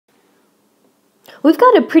We've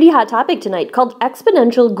got a pretty hot topic tonight called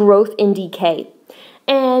exponential growth and decay.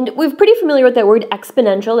 And we're pretty familiar with that word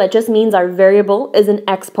exponential. That just means our variable is an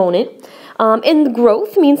exponent. And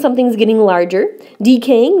growth means something's getting larger.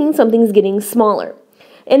 Decaying means something's getting smaller.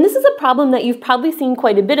 And this is a problem that you've probably seen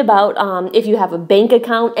quite a bit about if you have a bank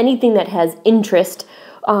account, anything that has interest.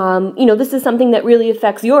 This is something that really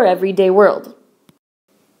affects your everyday world.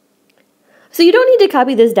 So you don't need to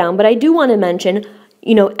copy this down, but I do want to mention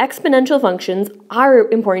exponential functions are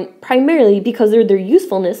important primarily because of their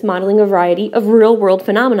usefulness modeling a variety of real-world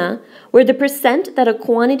phenomena where the percent that a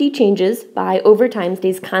quantity changes by over time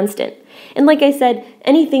stays constant. And like I said,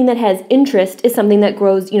 anything that has interest is something that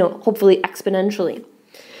grows, hopefully exponentially.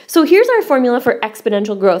 So here's our formula for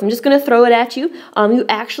exponential growth. I'm just going to throw it at you. You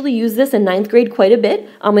actually use this in 9th grade quite a bit.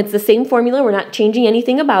 It's the same formula. We're not changing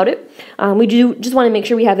anything about it. We just want to make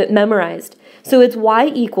sure we have it memorized. So it's y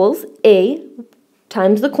equals a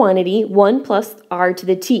times the quantity, 1 plus r to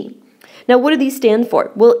the t. Now, what do these stand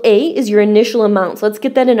for? Well, A is your initial amount, so let's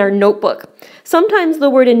get that in our notebook. Sometimes the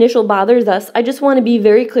word initial bothers us. I just want to be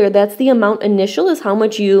very clear. That's the amount. Initial is how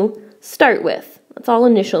much you start with. That's all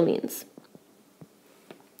initial means.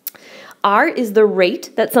 R is the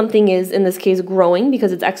rate that something is, in this case, growing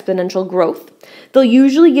because it's exponential growth. They'll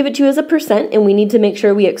usually give it to you as a percent, and we need to make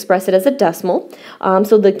sure we express it as a decimal.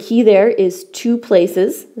 So the key there is 2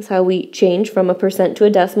 places. That's how we change from a percent to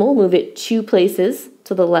a decimal. Move it 2 places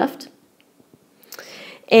to the left.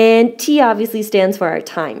 And T obviously stands for our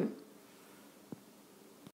time.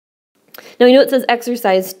 Now, it says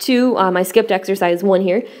exercise 2. I skipped exercise 1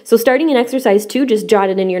 here. So starting in exercise 2, just jot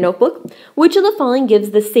it in your notebook. Which of the following gives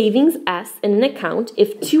the savings S in an account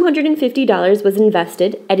if $250 was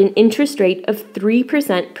invested at an interest rate of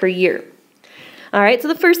 3% per year? All right, so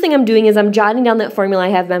the first thing I'm doing is I'm jotting down that formula I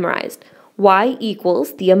have memorized. Y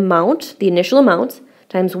equals the amount, the initial amount,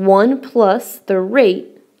 times 1 plus the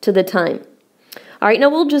rate to the time. All right, now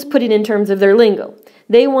we'll just put it in terms of their lingo.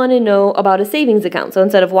 They want to know about a savings account. So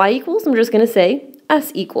instead of y equals, I'm just going to say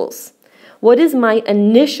S equals. What is my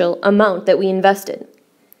initial amount that we invested?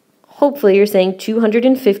 Hopefully you're saying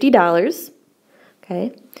 $250.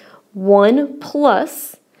 Okay. 1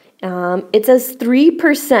 plus, it says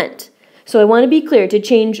 3%. So I want to be clear. To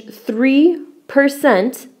change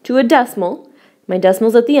 3% to a decimal, my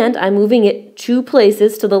decimal's at the end, I'm moving it 2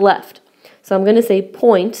 places to the left. So I'm going to say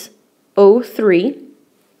 0.03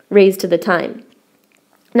 raised to the time.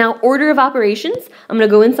 Now, order of operations, I'm going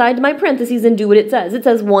to go inside my parentheses and do what it says. It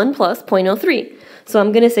says 1 plus 0.03. So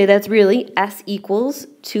I'm going to say that's really S equals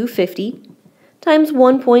 250 times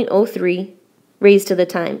 1.03 raised to the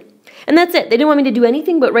time. And that's it. They didn't want me to do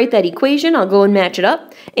anything but write that equation. I'll go and match it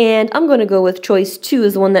up. And I'm going to go with choice 2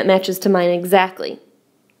 as the one that matches to mine exactly.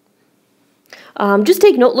 Just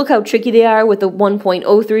take note, look how tricky they are with the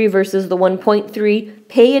 1.03 versus the 1.3.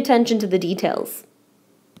 Pay attention to the details.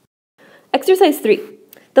 Exercise 3.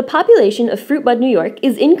 The population of Fruit Bud, New York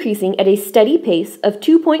is increasing at a steady pace of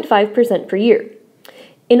 2.5% per year.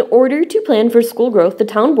 In order to plan for school growth, the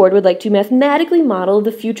town board would like to mathematically model the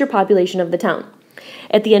future population of the town.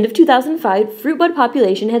 At the end of 2005, Fruit Bud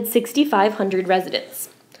population had 6,500 residents.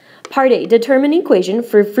 Part A, determine equation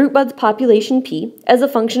for Fruit Bud's population P as a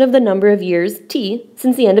function of the number of years T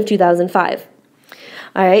since the end of 2005.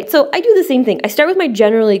 All right, so I do the same thing. I start with my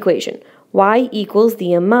general equation. Y equals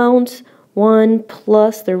the amount 1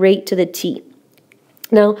 plus the rate to the t.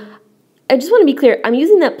 Now, I just want to be clear, I'm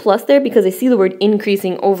using that plus there because I see the word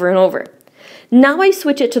increasing over and over. Now I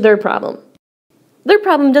switch it to their problem. Their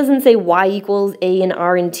problem doesn't say y equals a and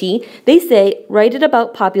r and t. They say, write it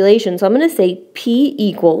about population. So I'm going to say p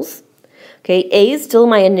equals, okay, a is still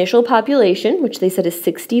my initial population, which they said is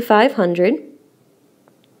 6,500.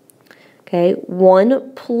 Okay,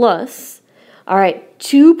 1 plus, all right,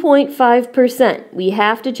 2.5%. We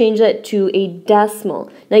have to change that to a decimal.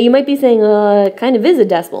 Now you might be saying, it kind of is a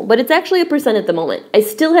decimal, but it's actually a percent at the moment. I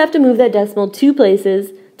still have to move that decimal 2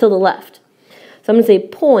 places to the left. So I'm going to say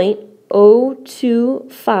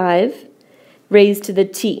 0.025 raised to the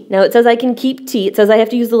t. Now it says I can keep t. It says I have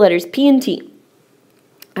to use the letters p and t.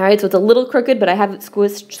 All right, so it's a little crooked, but I have it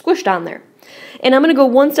squished on there. And I'm going to go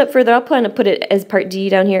one step further. I'll plan to put it as part D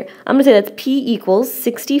down here. I'm going to say that's p equals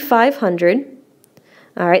 6,500.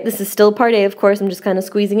 All right, this is still part A, of course. I'm just kind of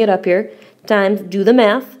squeezing it up here. Times, do the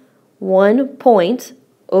math,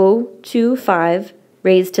 1.025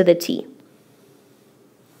 raised to the t.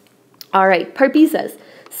 All right, part B says,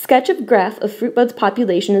 sketch a graph of Fruit Bud's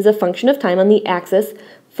population as a function of time on the axis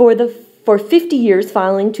for 50 years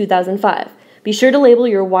following 2005. Be sure to label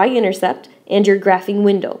your y-intercept and your graphing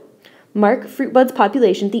window. Mark Fruit Bud's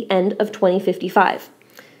population at the end of 2055.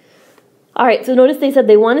 All right, so notice they said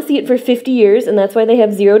they want to see it for 50 years, and that's why they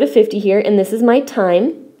have 0 to 50 here, and this is my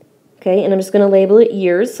time. Okay, and I'm just going to label it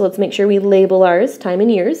years, so let's make sure we label ours, time in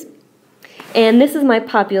years. And this is my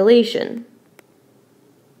population.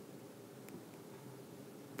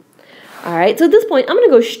 All right, so at this point, I'm going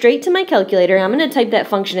to go straight to my calculator, and I'm going to type that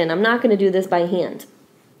function in. I'm not going to do this by hand.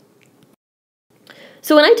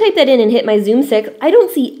 So when I type that in and hit my zoom 6, I don't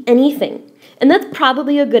see anything, and that's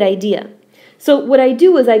probably a good idea. So what I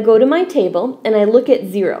do is I go to my table and I look at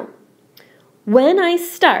 0. When I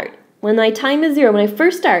start, when my time is 0, when I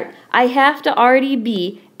first start, I have to already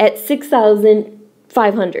be at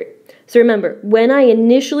 6,500. So remember, when I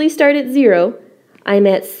initially start at 0, I'm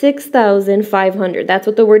at 6,500. That's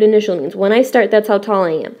what the word initial means. When I start, that's how tall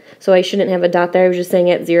I am. So I shouldn't have a dot there. I was just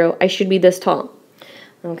saying at 0, I should be this tall.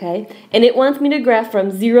 Okay? And it wants me to graph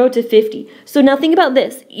from 0 to 50. So now think about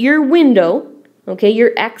this. Your window, okay,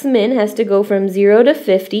 your X-min has to go from 0 to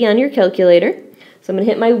 50 on your calculator. So I'm going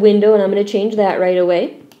to hit my window and I'm going to change that right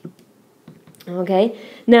away. Okay,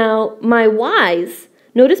 now my Y's,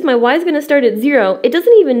 notice my Y is going to start at 0. It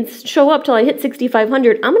doesn't even show up till I hit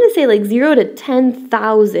 6,500. I'm going to say like 0 to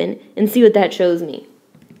 10,000 and see what that shows me.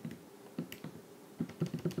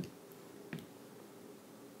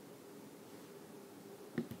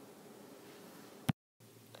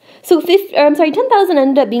 So 10,000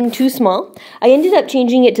 ended up being too small. I ended up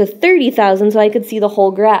changing it to 30,000 so I could see the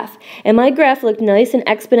whole graph. And my graph looked nice and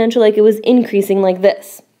exponential, like it was increasing like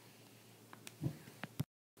this.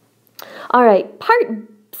 All right, part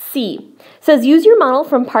C says use your model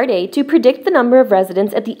from part A to predict the number of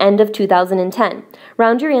residents at the end of 2010.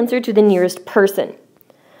 Round your answer to the nearest person.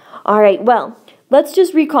 All right, well, let's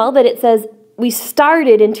just recall that it says we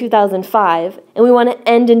started in 2005 and we want to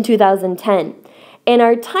end in 2010. And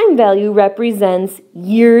our time value represents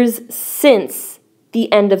years since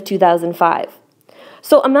the end of 2005.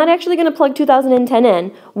 So I'm not actually going to plug 2010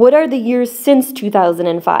 in. What are the years since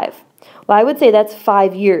 2005? Well, I would say that's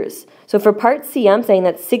 5 years. So for part C, I'm saying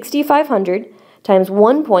that's 6,500 times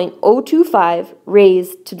 1.025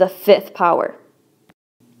 raised to the 5th power.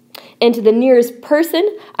 And to the nearest person,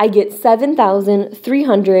 I get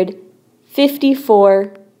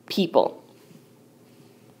 7,354 people.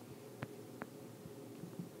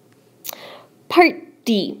 Part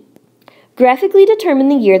D. Graphically determine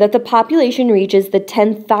the year that the population reaches the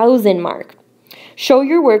 10,000 mark. Show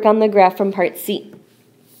your work on the graph from part C.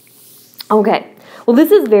 Okay, well this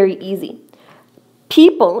is very easy.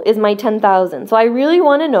 People is my 10,000, so I really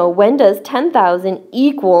want to know when does 10,000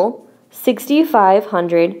 equal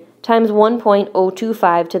 6,500 times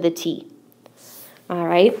 1.025 to the t. All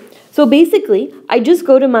right, so basically I just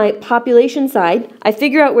go to my population side, I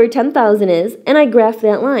figure out where 10,000 is, and I graph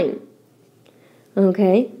that line.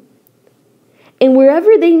 Okay? And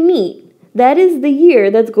wherever they meet, that is the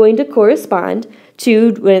year that's going to correspond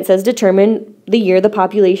to when it says determine the year the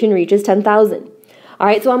population reaches 10,000. All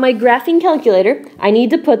right, so on my graphing calculator, I need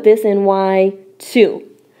to put this in Y2.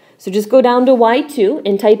 So just go down to Y2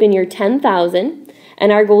 and type in your 10,000,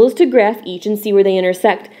 and our goal is to graph each and see where they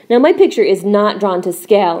intersect. Now my picture is not drawn to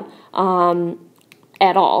scale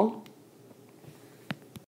at all.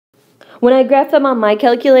 When I graph them on my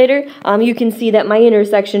calculator, you can see that my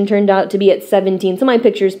intersection turned out to be at 17, so my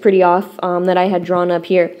picture is pretty off that I had drawn up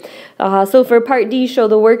here. So for part D, show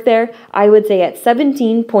the work there, I would say at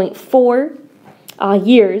 17.4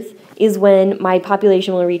 years is when my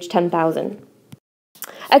population will reach 10,000.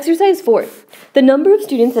 Exercise 4. The number of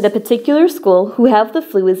students at a particular school who have the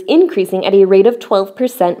flu is increasing at a rate of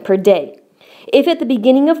 12% per day. If at the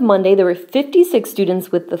beginning of Monday there were 56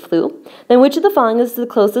 students with the flu, then which of the following is the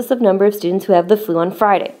closest of number of students who have the flu on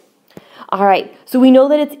Friday? All right, so we know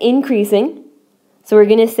that it's increasing, so we're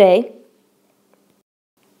going to say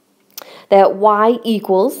that y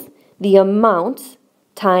equals the amount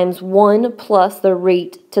times 1 plus the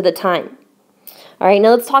rate to the time. All right,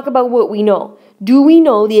 now let's talk about what we know. Do we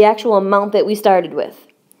know the actual amount that we started with?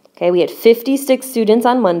 Okay, we had 56 students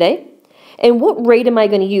on Monday. And what rate am I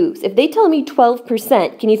going to use? If they tell me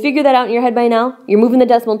 12%, can you figure that out in your head by now? You're moving the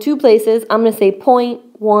decimal 2 places. I'm going to say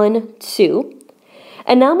 0.12.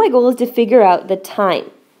 And now my goal is to figure out the time.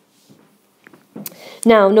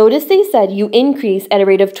 Now, notice they said you increase at a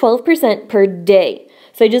rate of 12% per day.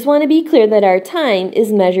 So I just want to be clear that our time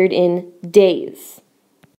is measured in days.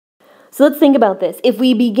 So let's think about this. If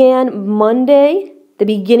we began Monday, the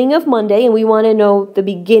beginning of Monday, and we want to know the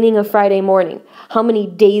beginning of Friday morning, how many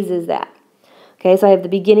days is that? Okay, so I have the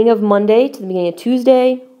beginning of Monday to the beginning of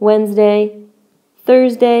Tuesday, Wednesday,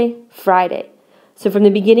 Thursday, Friday. So from the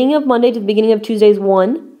beginning of Monday to the beginning of Tuesday is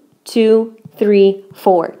 1, 2, 3,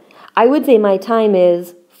 4. I would say my time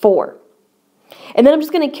is 4. And then I'm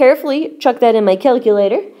just going to carefully chuck that in my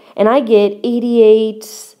calculator, and I get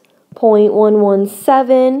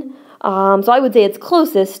 88.117. So I would say it's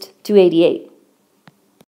closest to 88.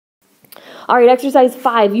 All right, exercise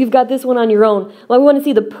 5. You've got this one on your own. Well, we want to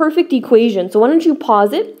see the perfect equation. So why don't you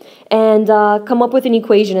pause it and come up with an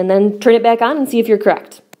equation and then turn it back on and see if you're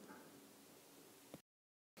correct.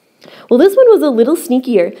 Well, this one was a little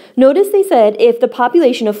sneakier. Notice they said if the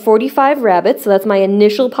population of 45 rabbits, so that's my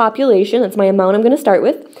initial population, that's my amount I'm going to start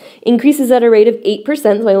with, increases at a rate of 8%,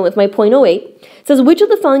 so I went with my 0.08, it says which of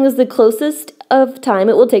the following is the closest of time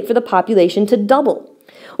it will take for the population to double?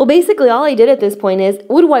 Well, basically all I did at this point is,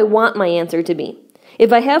 what do I want my answer to be?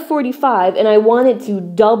 If I have 45 and I want it to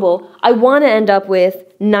double, I want to end up with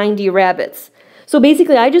 90 rabbits. So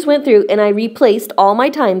basically I just went through and I replaced all my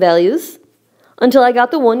time values until I got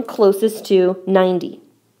the one closest to 90.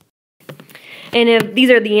 And if these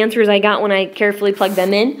are the answers I got when I carefully plugged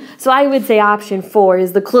them in, so I would say option 4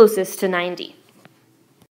 is the closest to 90.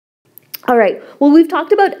 All right, well, we've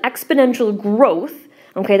talked about exponential growth.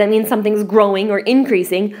 Okay, that means something's growing or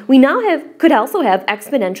increasing. We now could also have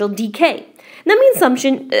exponential decay. And that means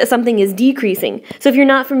something is decreasing. So if you're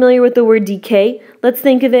not familiar with the word decay, let's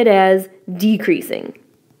think of it as decreasing.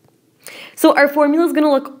 So our formula is going to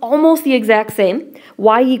look almost the exact same.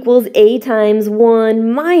 Y equals a times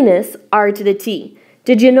 1 minus r to the t.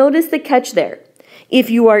 Did you notice the catch there? If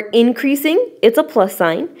you are increasing, it's a plus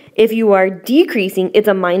sign. If you are decreasing, it's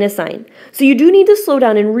a minus sign. So you do need to slow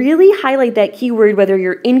down and really highlight that keyword whether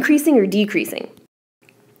you're increasing or decreasing.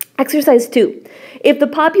 Exercise 2. If the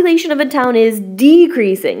population of a town is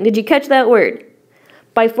decreasing, did you catch that word?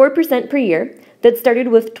 By 4% per year, that started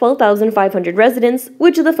with 12,500 residents,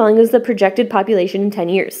 which of the following is the projected population in 10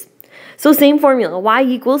 years? So same formula, y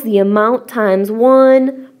equals the amount times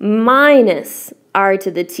 1 minus r to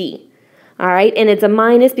the t. All right, and it's a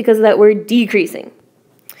minus because of that word decreasing.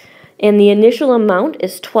 And the initial amount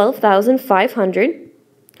is 12,500.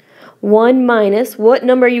 1 minus, what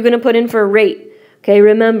number are you going to put in for rate? Okay,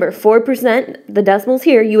 remember, 4%, the decimal's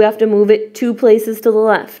here, you have to move it 2 places to the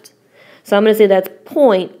left. So I'm going to say that's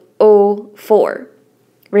 0.04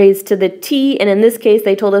 raised to the t, and in this case,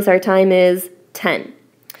 they told us our time is 10.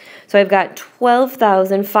 So I've got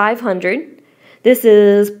 12,500. This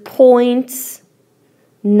is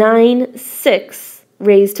 0.96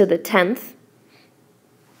 raised to the 10th.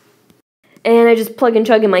 And I just plug and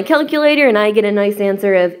chug in my calculator, and I get a nice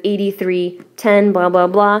answer of 8310, blah, blah,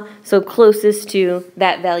 blah. So closest to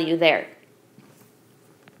that value there.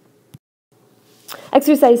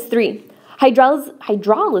 Exercise 3.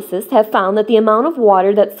 Hydrologists have found that the amount of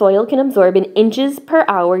water that soil can absorb in inches per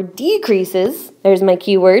hour decreases, there's my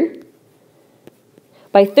keyword,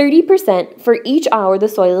 by 30% for each hour the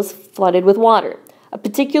soil is flooded with water. A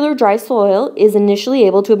particular dry soil is initially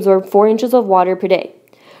able to absorb 4 inches of water per day.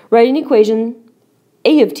 Write an equation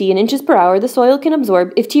A of t in inches per hour the soil can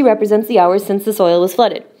absorb if t represents the hours since the soil was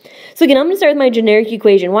flooded. So again, I'm going to start with my generic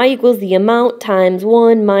equation. Y equals the amount times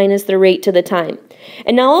 1 minus the rate to the time.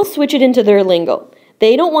 And now I'll switch it into their lingo.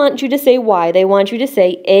 They don't want you to say y, they want you to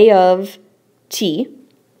say A of t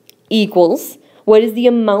equals, what is the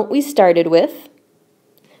amount we started with?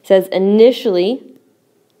 It says initially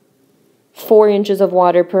 4 inches of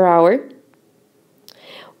water per hour.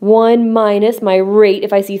 1 minus my rate,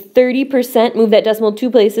 if I see 30%, move that decimal 2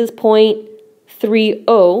 places,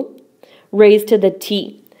 0.30 raised to the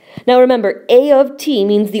t. Now remember, A of t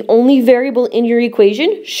means the only variable in your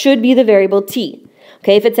equation should be the variable t.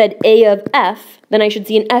 Okay, if it said A of f, then I should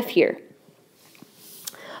see an f here.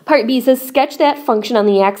 Part B says sketch that function on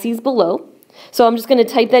the axes below. So I'm just going to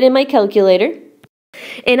type that in my calculator.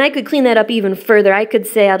 And I could clean that up even further. I could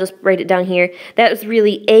say, I'll just write it down here, that was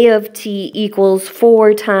really A of t equals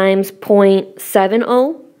 4 times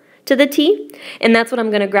 0.70 to the t. And that's what I'm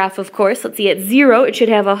going to graph, of course. Let's see, at 0, it should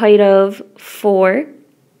have a height of 4.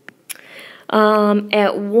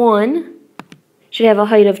 At 1, it should have a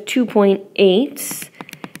height of 2.8.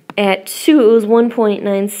 At 2, it was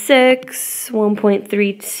 1.96,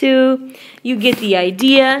 1.32. You get the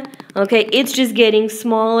idea. Okay, it's just getting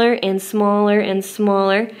smaller and smaller and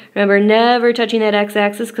smaller. Remember, never touching that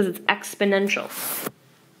x-axis because it's exponential.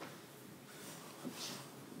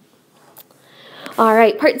 All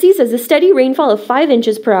right, part C says a steady rainfall of 5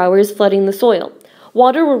 inches per hour is flooding the soil.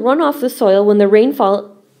 Water will run off the soil when the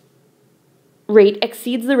rainfall rate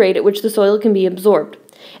exceeds the rate at which the soil can be absorbed.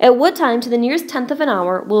 At what time to the nearest tenth of an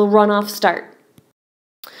hour will runoff start?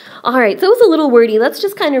 All right, so it was a little wordy. Let's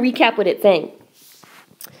just kind of recap what it's saying.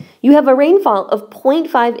 You have a rainfall of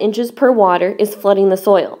 0.5 inches per water is flooding the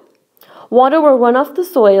soil. Water will run off the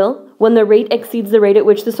soil when the rate exceeds the rate at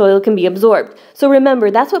which the soil can be absorbed. So remember,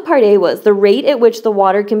 that's what part A was, the rate at which the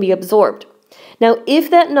water can be absorbed. Now, if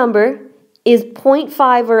that number is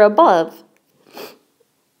 0.5 or above,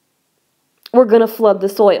 we're going to flood the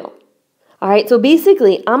soil. All right, so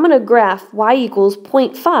basically, I'm going to graph y equals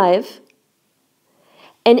 0.5,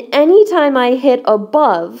 and anytime I hit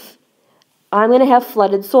above, I'm going to have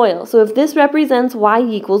flooded soil. So if this represents y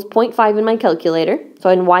equals 0.5 in my calculator, so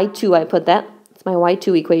in y2 I put that, it's my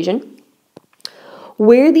y2 equation.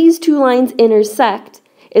 Where these two lines intersect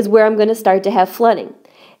is where I'm going to start to have flooding.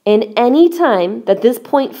 And any time that this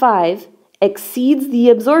 0.5 exceeds the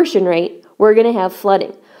absorption rate, we're going to have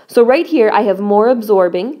flooding. So right here I have more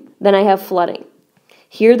absorbing than I have flooding.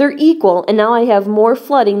 Here they're equal, and now I have more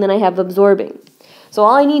flooding than I have absorbing. So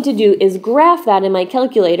all I need to do is graph that in my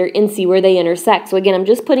calculator and see where they intersect. So again, I'm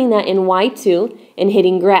just putting that in y2 and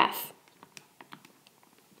hitting graph.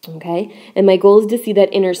 Okay, and my goal is to see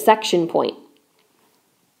that intersection point.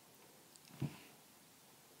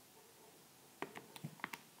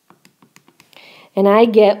 And I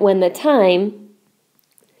get when the time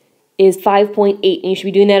is 5.8, and you should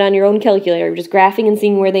be doing that on your own calculator. You're just graphing and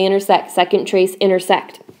seeing where they intersect, second trace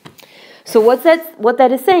intersect. So what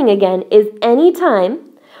that is saying again is anytime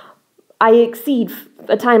I exceed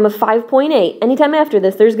a time of 5.8, anytime after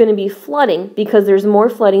this, there's going to be flooding because there's more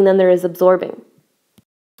flooding than there is absorbing.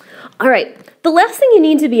 All right, the last thing you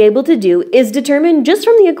need to be able to do is determine just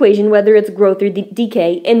from the equation whether it's growth or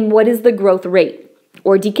decay and what is the growth rate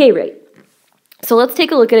or decay rate. So let's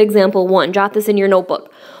take a look at example 1. Jot this in your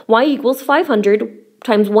notebook. Y equals 500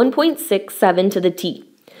 times 1.67 to the t.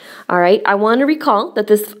 All right, I want to recall that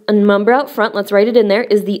this number out front, let's write it in there,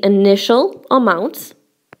 is the initial amount.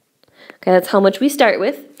 Okay, that's how much we start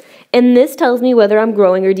with. And this tells me whether I'm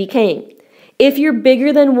growing or decaying. If you're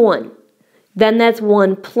bigger than 1, then that's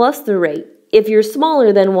 1 plus the rate. If you're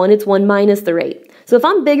smaller than 1, it's 1 minus the rate. So if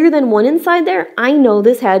I'm bigger than 1 inside there, I know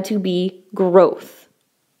this had to be growth.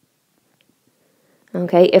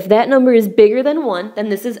 Okay, if that number is bigger than 1, then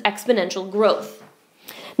this is exponential growth.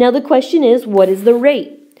 Now the question is, what is the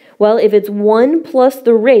rate? Well, if it's 1 plus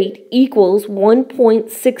the rate equals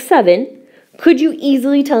 1.67, could you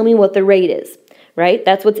easily tell me what the rate is? Right?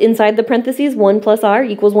 That's what's inside the parentheses, 1 plus r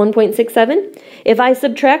equals 1.67. If I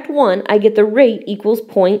subtract 1, I get the rate equals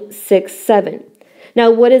 0.67.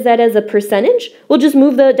 Now, what is that as a percentage? We'll just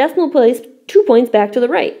move the decimal place 2 points back to the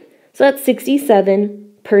right. So that's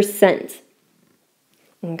 67%.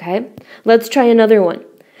 Okay, let's try another one.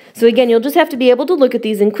 So again, you'll just have to be able to look at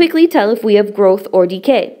these and quickly tell if we have growth or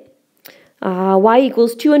decay. Y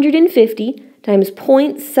equals 250 times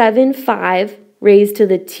 0.75 raised to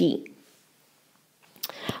the t.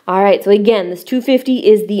 All right, so again, this 250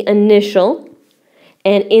 is the initial,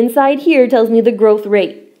 and inside here tells me the growth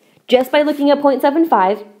rate. Just by looking at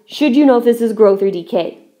 0.75, should you know if this is growth or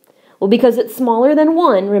decay? Well, because it's smaller than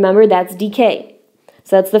 1, remember, that's decay.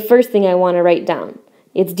 So that's the first thing I want to write down.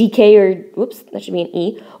 It's decay or, whoops, that should be an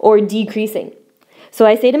E, or decreasing. So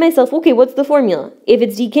I say to myself, okay, what's the formula? If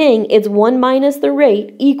it's decaying, it's 1 minus the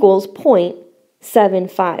rate equals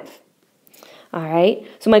 0.75. All right,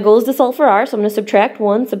 so my goal is to solve for r, so I'm going to subtract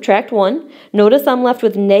 1. Notice I'm left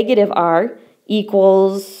with negative r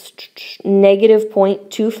equals negative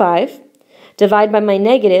 0.25. Divide by my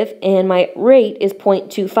negative, and my rate is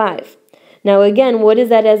 0.25. Now again, what is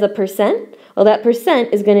that as a percent? Well, that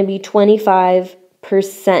percent is going to be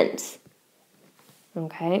 25%.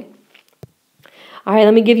 Okay. All right,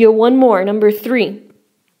 let me give you one more, number 3.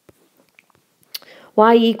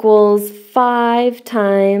 Y equals 5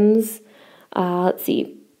 times, let's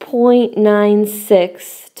see,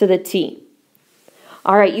 0.96 to the t.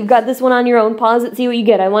 All right, you've got this one on your own. Pause it, see what you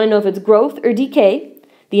get. I want to know if it's growth or decay,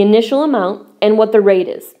 the initial amount, and what the rate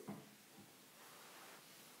is.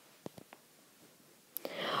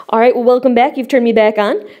 All right, well, welcome back. You've turned me back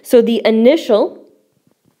on. So the initial,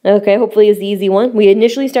 okay, hopefully is the easy one. We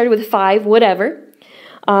initially started with 5, whatever.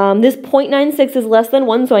 This 0.96 is less than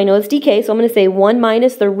 1, so I know it's decay. So I'm going to say 1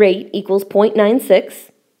 minus the rate equals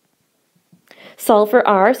 0.96. Solve for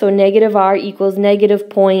r, so negative r equals negative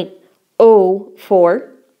 0.04.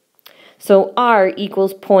 So r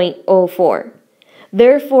equals 0.04.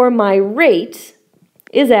 Therefore, my rate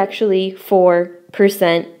is actually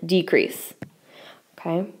 4% decrease.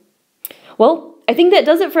 Okay. Well, I think that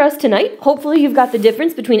does it for us tonight. Hopefully you've got the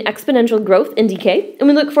difference between exponential growth and decay, and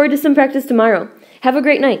we look forward to some practice tomorrow. Have a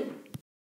great night.